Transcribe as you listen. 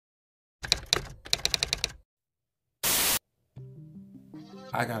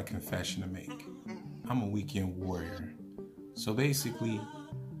I got a confession to make. I'm a weekend warrior. So basically,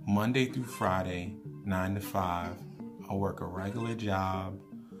 Monday through Friday, 9 to 5, I work a regular job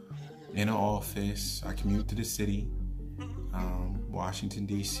in an office. I commute to the city, Washington,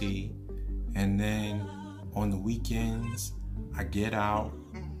 D.C. And then on the weekends, I get out,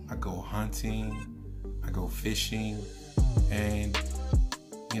 I go hunting, I go fishing, and,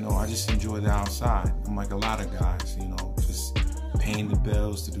 I just enjoy the outside. I'm like a lot of guys, just paying the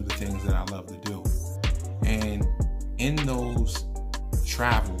bills to do the things that I love to do. And in those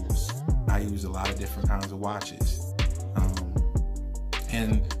travels, I use a lot of different kinds of watches.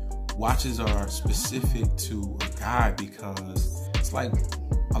 And watches are specific to a guy because it's like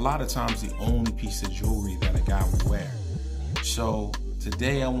a lot of times the only piece of jewelry that a guy would wear. So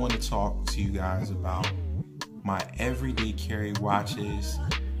today I want to talk to you guys about my everyday carry watches,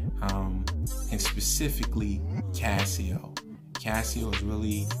 and specifically Casio. Casio has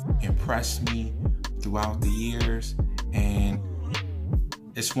really impressed me throughout the years, and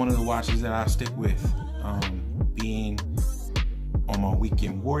it's one of the watches that I stick with, being on my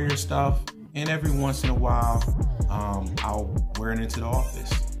weekend warrior stuff, and every once in a while I'll wear it into the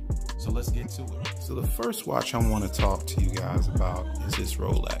office. So let's get to it. So the first watch I want to talk to you guys about is this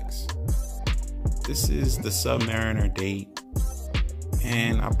Rolex. This is the Submariner date,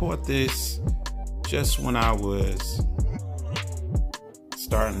 and I bought this just when I was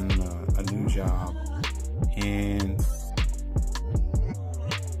starting a new job, and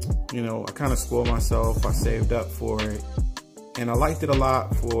I kind of spoiled myself. I saved up for it, and I liked it a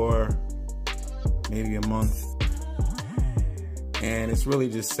lot for maybe a month, and it's really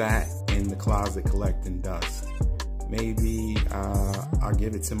just sat in the closet collecting dust. Maybe I'll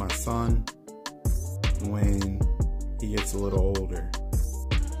give it to my son when he gets a little older,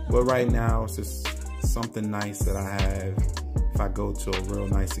 but right now it's just something nice that I have. If I go to a real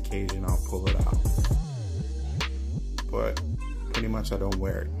nice occasion, I'll pull it out, but pretty much I don't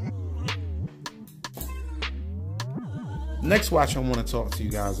wear it. Next watch I want to talk to you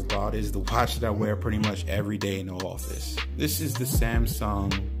guys about is the watch that I wear pretty much every day in the office. This is the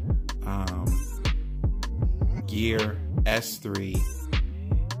Samsung Gear S3.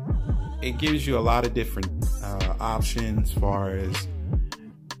 It gives you a lot of different options as far as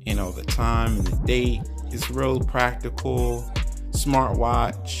the time and the date. It's real practical,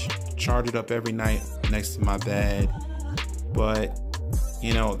 smartwatch. Charge it up every night next to my bed. But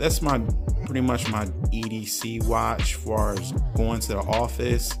that's pretty much my EDC watch as far as going to the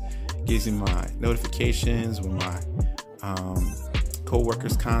office. Gives me my notifications when my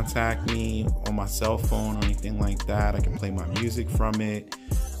co-workers contact me on my cell phone or anything like that. I can play my music from it.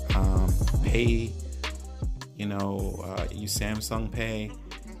 Pay, use Samsung Pay.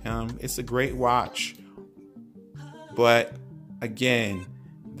 It's a great watch, but again,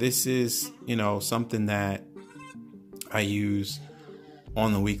 this is something that I use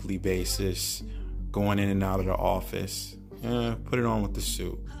on a weekly basis, going in and out of the office. Put it on with the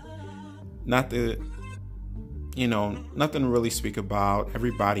suit. Nothing to really speak about.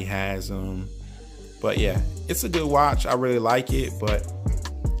 Everybody has them, but yeah, it's a good watch. I really like it, but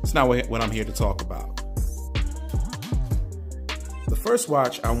it's not what I'm here to talk about. The first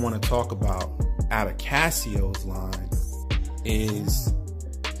watch I want to talk about out of Casio's line is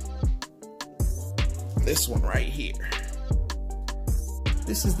this one right here.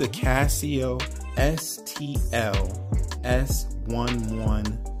 This is the Casio STL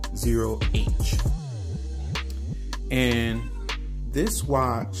S110H. And this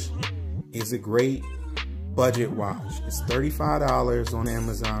watch is a great budget watch. It's $35 on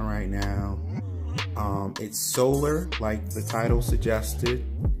Amazon right now. It's solar, like the title suggested.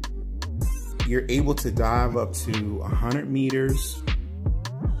 You're able to dive up to 100 meters.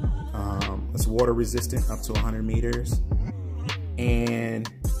 It's water resistant up to 100 meters. And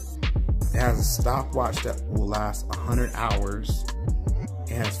it has a stopwatch that will last 100 hours.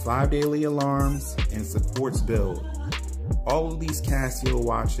 It has 5 daily alarms and supports build. All of these Casio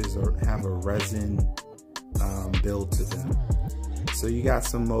watches have a resin build to them. So you got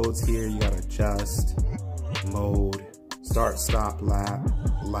some modes here. You got adjust, mode, start, stop, lap,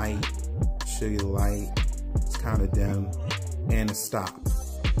 light, show you the light, it's kind of dim, and a stop.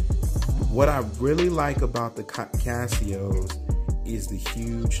 What I really like about the Casios is the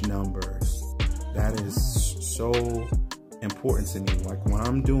huge numbers. That is so important to me. Like when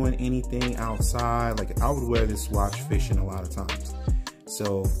I'm doing anything outside, like I would wear this watch fishing a lot of times.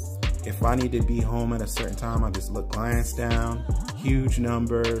 So if I need to be home at a certain time, I just glance down, huge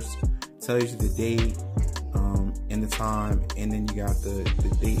numbers, tells you the date and the time, and then you got the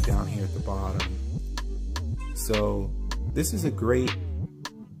date down here at the bottom. So this is a great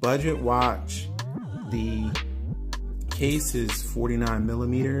budget watch. The case is 49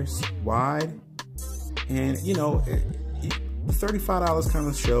 millimeters wide, and you know, the $35 kind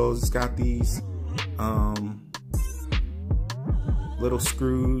of shows. It's got these little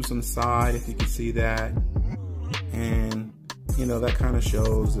screws on the side, if you can see that, and you know, that kind of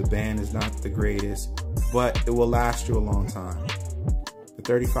shows the band is not the greatest, but it will last you a long time. For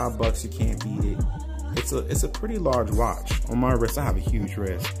 35 bucks, you can't beat it. It's a pretty large watch. On my wrist, I have a huge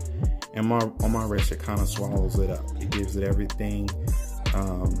wrist, and on my wrist, it kind of swallows it up. It gives it everything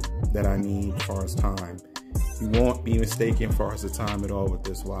that I need as far as time. You won't be mistaken as far as the time at all with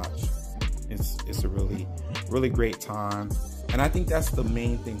this watch. It's a really great time. And I think that's the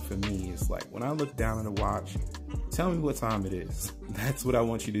main thing for me, is like, when I look down at a watch, tell me what time it is. That's what I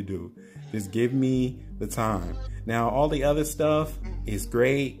want you to do. Just give me the time. Now, all the other stuff is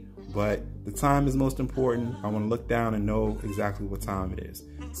great, but the time is most important. I want to look down and know exactly what time it is.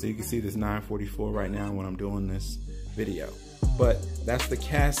 So you can see this 9:44 right now when I'm doing this video. But that's the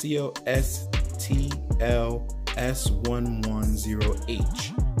Casio STL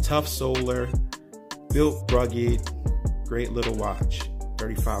S110H. Tough solar, built rugged, great little watch,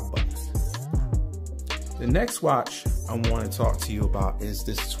 35 bucks. The next watch I want to talk to you about is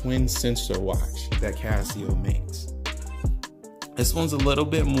this twin sensor watch that Casio makes. This one's a little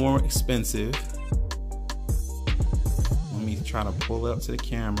bit more expensive. Let me try to pull it up to the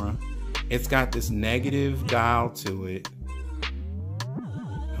camera. It's got this negative dial to it.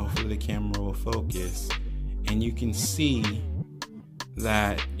 Hopefully the camera will focus. And you can see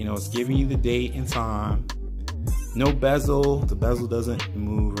that, you know, it's giving you the date and time. No bezel, the bezel doesn't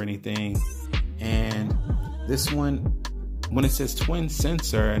move or anything. And this one, when it says twin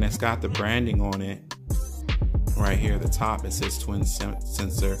sensor and it's got the branding on it, right here at the top, it says twin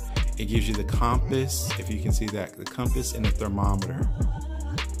sensor. It gives you the compass, if you can see that, the compass and the thermometer,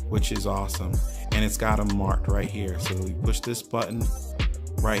 which is awesome. And it's got them marked right here. So you push this button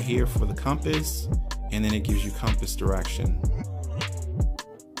right here for the compass, and then it gives you compass direction.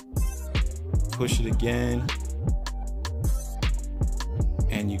 Push it again,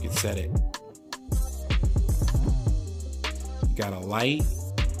 and you can set it. You got a light.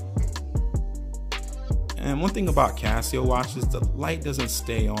 And one thing about Casio watches, the light doesn't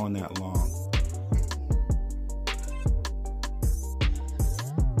stay on that long.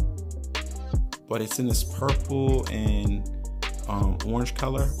 But it's in this purple and orange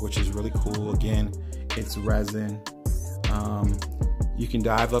color, which is really cool. Again, it's resin. You can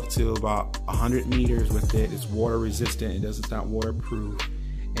dive up to about 100 meters with it. It's water resistant. It's not waterproof.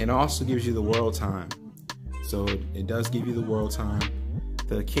 And it also gives you the world time. So it does give you the world time.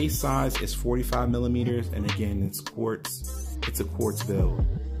 The case size is 45 millimeters, and again, it's quartz. It's a quartz build.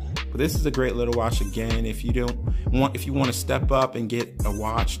 But this is a great little watch. Again, if you want to step up and get a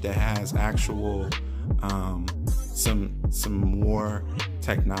watch that has actual some more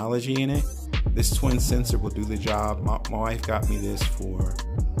technology in it, this twin sensor will do the job. My wife got me this for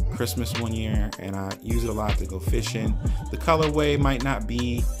Christmas one year, and I use it a lot to go fishing. The colorway might not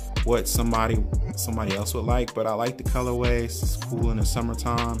be what somebody else would like, but I like the colorway. It's cool in the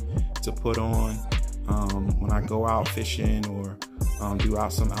summertime to put on when I go out fishing or do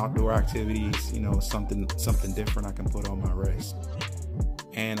some outdoor activities. You know, something different I can put on my wrist.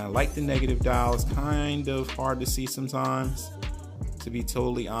 And I like the negative dial. It's kind of hard to see sometimes, to be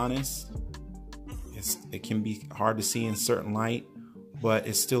totally honest. It can be hard to see in certain light, but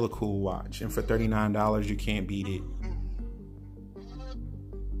it's still a cool watch. And for $39, you can't beat it.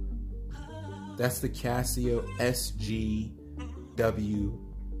 That's the Casio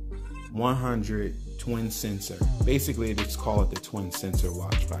SGW100 twin sensor. Basically, they just call it the twin sensor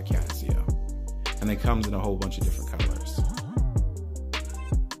watch by Casio. And it comes in a whole bunch of different colors.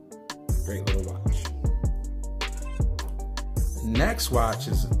 Great little watch. Next watch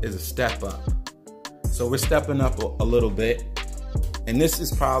is a step up. So we're stepping up a little bit. And this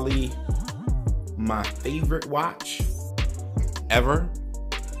is probably my favorite watch ever.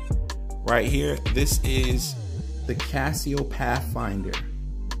 Right here, this is the Casio Pathfinder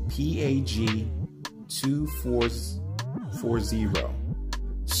PAG2440.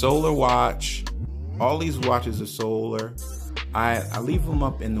 Solar watch. All these watches are solar. I leave them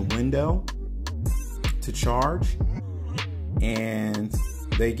up in the window to charge, and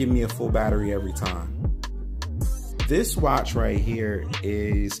they give me a full battery every time. This watch right here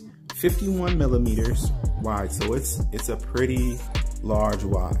is 51 millimeters wide, so it's a pretty large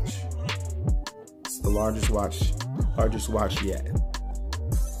watch. It's the largest watch yet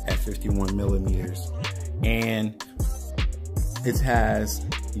at 51 millimeters. And you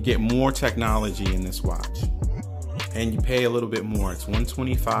get more technology in this watch. and you pay a little bit more. It's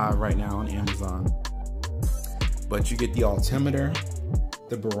 $125 right now on Amazon. But you get the altimeter,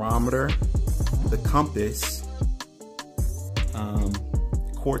 the barometer, the compass,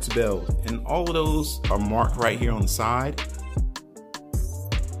 quartz build, and all of those are marked right here on the side.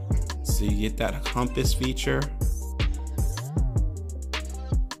 So you get that compass feature.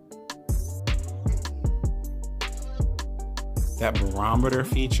 That barometer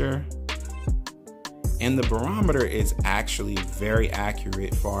feature. And the barometer is actually very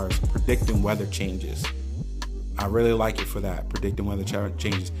accurate as far as predicting weather changes. I really like it for that, predicting weather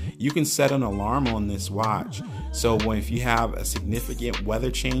changes. You can set an alarm on this watch. So if you have a significant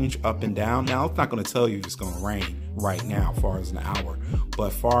weather change up and down, now it's not going to tell you if it's going to rain right now as far as an hour. But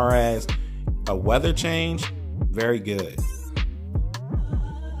as far as a weather change, very good.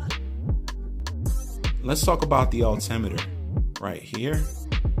 Let's talk about the altimeter right here.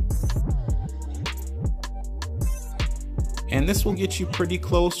 And this will get you pretty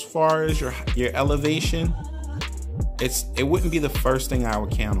close as far as your elevation. It wouldn't be the first thing I would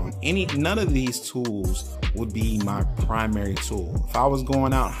count on. None of these tools would be my primary tool. If I was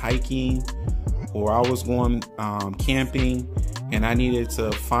going out hiking or I was going camping and I needed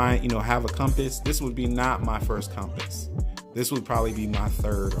to find, have a compass, this would be not my first compass. This would probably be my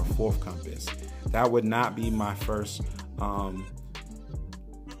third or fourth compass. That would not be my first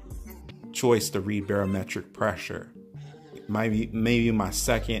choice to read barometric pressure. Maybe my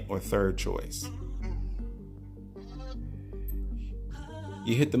second or third choice.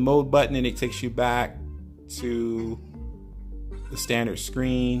 You hit the mode button and it takes you back to the standard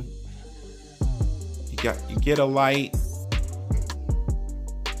screen. You get a light.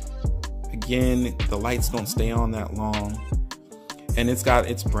 Again, the lights don't stay on that long. And it's got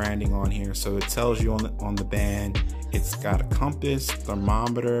its branding on here, so it tells you on the band. It's got a compass,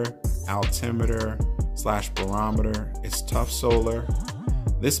 thermometer, altimeter / barometer. It's tough solar.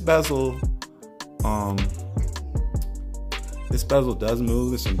 This bezel does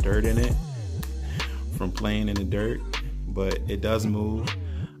move. There's some dirt in it from playing in the dirt, but it does move.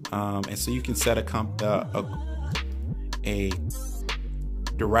 And so you can set a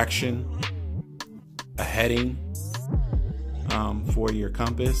direction, a heading for your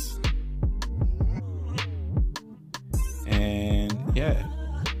compass. And yeah,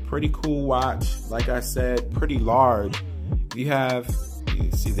 pretty cool watch. Like I said, pretty large. You can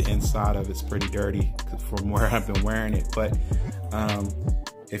see the inside of it's pretty dirty from where I've been wearing it, but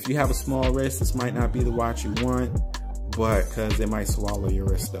if you have a small wrist, this might not be the watch you want, but because it might swallow your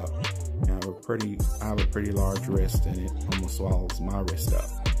wrist up. I have a pretty large wrist, and it almost swallows my wrist up.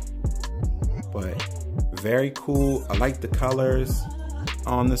 But very cool. I like the colors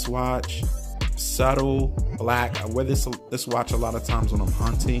on this watch. Subtle black. I wear this watch a lot of times when I'm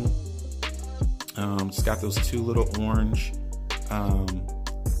hunting. It's got those two little orange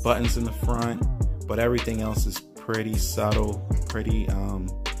buttons in the front, but everything else is pretty subtle, pretty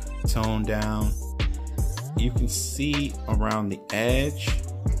toned down. You can see around the edge,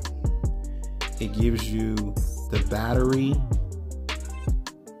 it gives you the battery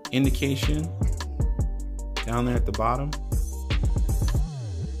indication down there at the bottom.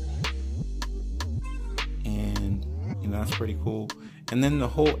 And that's pretty cool. And then the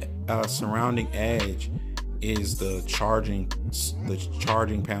whole surrounding edge is the charging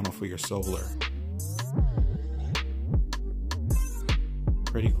panel for your solar.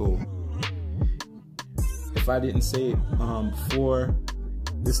 Pretty cool. If I didn't say it before,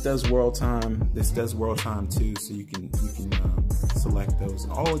 this does world time. This does world time too, so you can select those.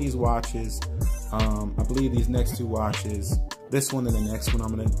 And all of these watches, I believe these next two watches, this one and the next one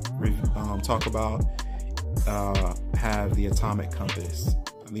I'm gonna talk about, have the atomic compass,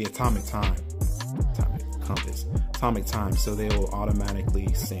 the atomic time, so they will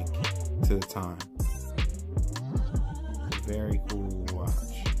automatically sync to the time. Very cool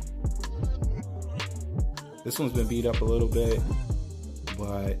watch. This one's been beat up a little bit,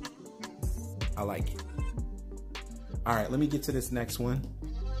 but I like it. All right, let me get to this next one.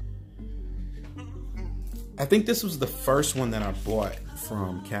 I think this was the first one that I bought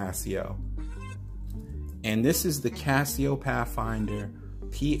from Casio. And this is the Casio Pathfinder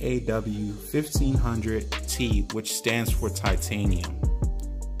PAW 1500T, which stands for titanium.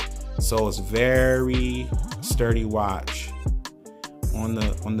 So it's very sturdy watch. On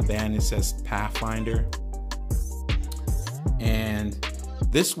the band it says Pathfinder. And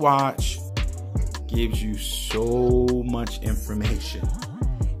this watch gives you so much information.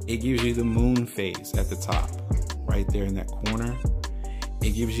 It gives you the moon phase at the top, right there in that corner.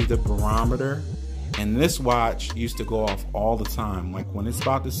 It gives you the barometer. And this watch used to go off all the time. Like when it's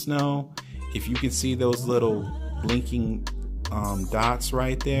about to snow, if you can see those little blinking dots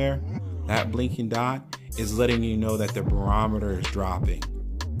right there, that blinking dot is letting you know that the barometer is dropping,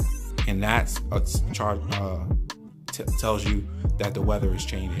 and that's a chart tells you that the weather is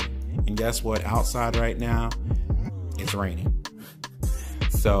changing. And guess what? Outside right now, it's raining.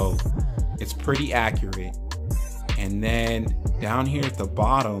 So it's pretty accurate. And then down here at the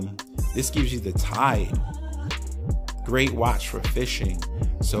bottom, this gives you the tide. Great watch for fishing.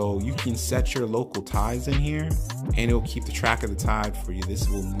 So you can set your local tides in here and it'll keep the track of the tide for you. This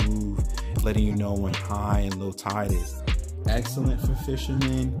will move, letting you know when high and low tide is. Excellent for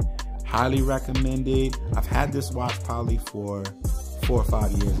fishermen. Highly recommended. I've had this watch probably for 4 or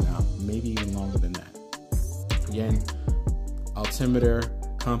 5 years now, maybe even longer than that. Again, altimeter,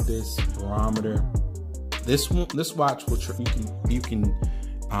 compass, barometer. This watch will you can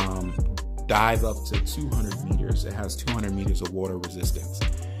dive up to 200 meters. It has 200 meters of water resistance.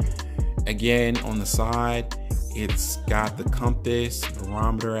 Again, on the side, it's got the compass,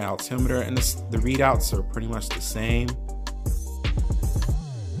 barometer, altimeter, and the readouts are pretty much the same.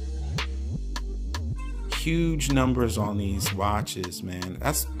 Huge numbers on these watches, man.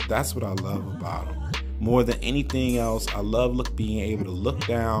 That's what I love about them. More than anything else, I love being able to look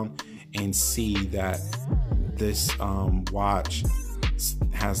down and see that this watch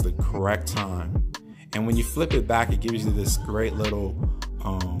has the correct time. And when you flip it back, it gives you this great little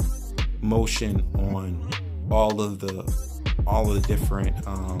motion on all of the different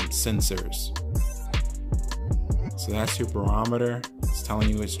sensors. So that's your barometer. It's telling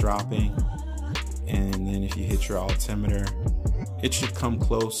you it's dropping. And then if you hit your altimeter, it should come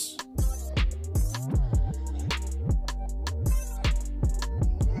close.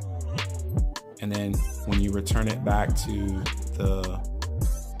 And then when you return it back to the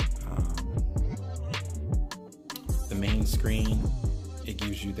main screen, it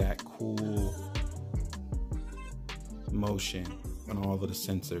gives you that cool motion on all of the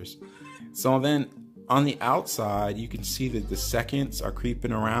sensors. So then on the outside, you can see that the seconds are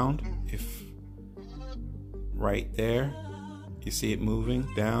creeping around. If right there, you see it moving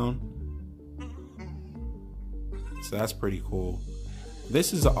down. So that's pretty cool.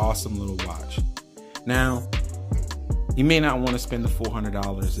 This is an awesome little watch. Now, you may not want to spend the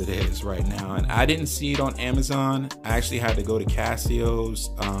 $400 it is right now. And I didn't see it on Amazon. I actually had to go to Casio's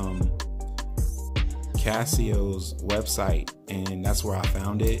website, and that's where I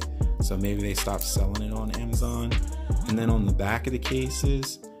found it. So maybe they stopped selling it on Amazon. And then on the back of the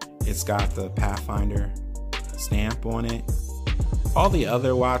cases, it's got the Pathfinder stamp on it. All the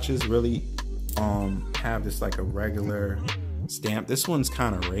other watches really have just like a regular stamp. This one's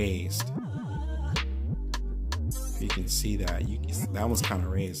kind of raised. You can see that that one's kind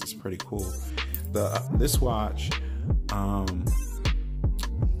of raised. It's pretty cool. This watch on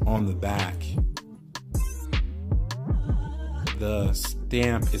the back, the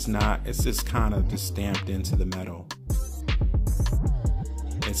stamp is not, it's just kind of just stamped into the metal.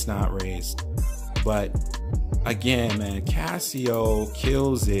 It's not raised. But again, man, Casio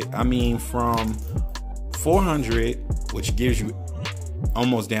kills it. I mean, from 400, which gives you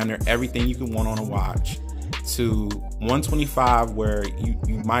almost down there everything you can want on a watch, to 125, where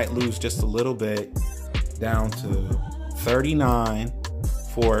you might lose just a little bit, down to 39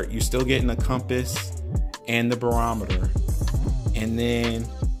 for you're still getting the compass and the barometer, and then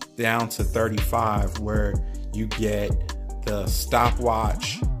down to 35 where you get the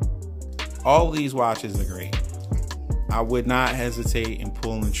stopwatch. All of these watches are great. I would not hesitate in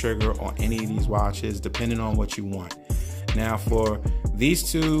pulling the trigger on any of these watches, depending on what you want. Now for these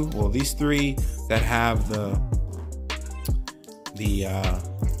two, well, these three that have the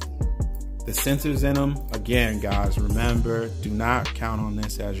sensors in them, again, guys, remember, do not count on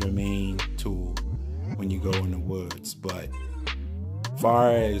this as your main tool when you go in the woods. But as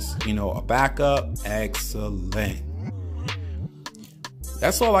far as, you know, a backup, excellent.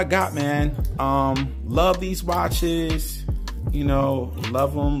 That's all I got, man. Love these watches, you know,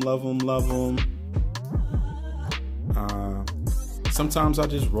 love them, love them, love them. Sometimes I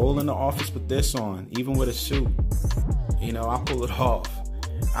just roll in the office with this on, even with a suit. You know, I pull it off.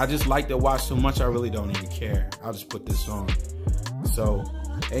 I just like the watch so much, I really don't even care. I'll just put this on. So,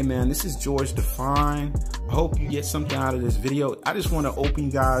 hey man, this is George Define. I hope you get something out of this video. I just want to open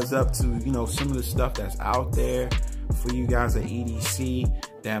you guys up to, you know, some of the stuff that's out there for you guys at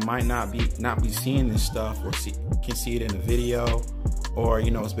EDC that might not be seeing this stuff, or can see it in a video, or,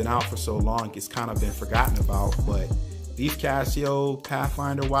 you know, it's been out for so long it's kind of been forgotten about. But these Casio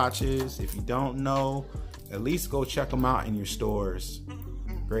Pathfinder watches, if you don't know, at least go check them out in your stores.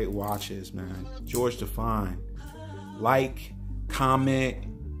 Great watches, man. George Define. Like, comment,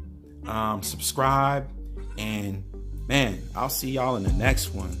 subscribe, And man, I'll see y'all in the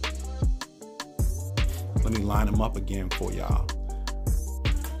next one. Let me line them up again for y'all.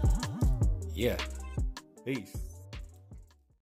 Yeah. Peace.